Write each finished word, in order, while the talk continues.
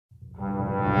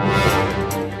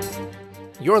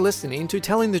You're listening to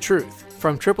Telling the Truth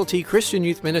from Triple T Christian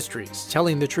Youth Ministries,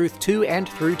 telling the truth to and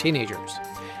through teenagers.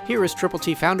 Here is Triple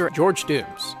T founder George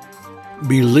Dooms.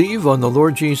 Believe on the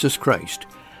Lord Jesus Christ.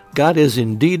 God is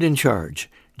indeed in charge.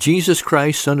 Jesus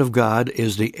Christ, Son of God,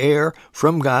 is the heir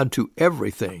from God to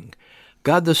everything.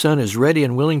 God the Son is ready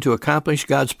and willing to accomplish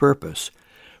God's purpose.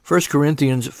 1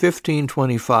 Corinthians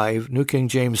 15:25, New King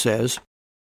James says,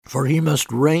 "For he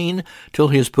must reign till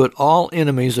he has put all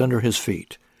enemies under his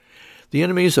feet." The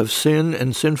enemies of sin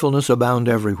and sinfulness abound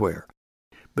everywhere.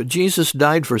 But Jesus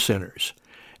died for sinners,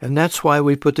 and that's why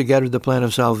we put together the plan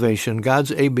of salvation,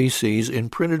 God's ABCs, in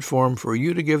printed form for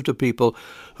you to give to people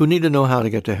who need to know how to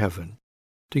get to heaven.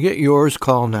 To get yours,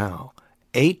 call now,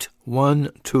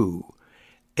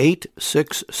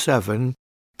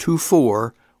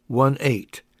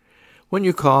 812-867-2418. When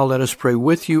you call, let us pray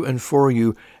with you and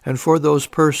for those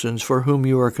persons for whom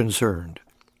you are concerned.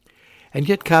 And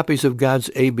get copies of God's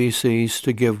ABCs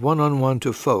to give one-on-one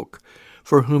to folk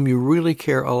for whom you really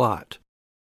care a lot.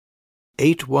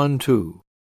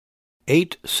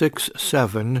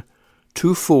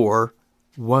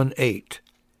 812-867-2418.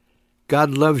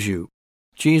 God loves you.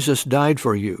 Jesus died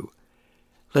for you.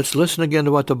 Let's listen again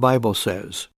to what the Bible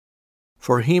says.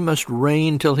 For he must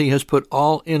reign till he has put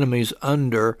all enemies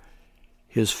under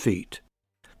his feet.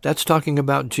 That's talking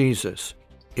about Jesus.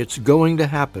 It's going to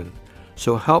happen.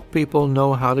 So help people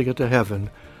know how to get to heaven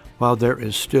while there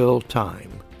is still time.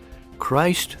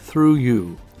 Christ through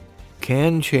you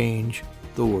can change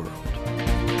the world.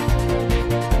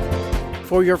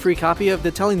 For your free copy of the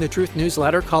Telling the Truth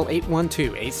newsletter, call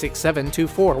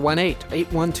 812-867-2418,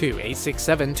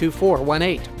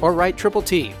 812-867-2418, or write Triple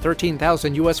T,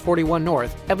 13,000 U.S. 41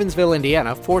 North, Evansville,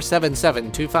 Indiana,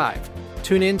 47725.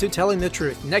 Tune in to Telling the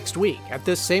Truth next week at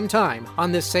this same time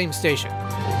on this same station.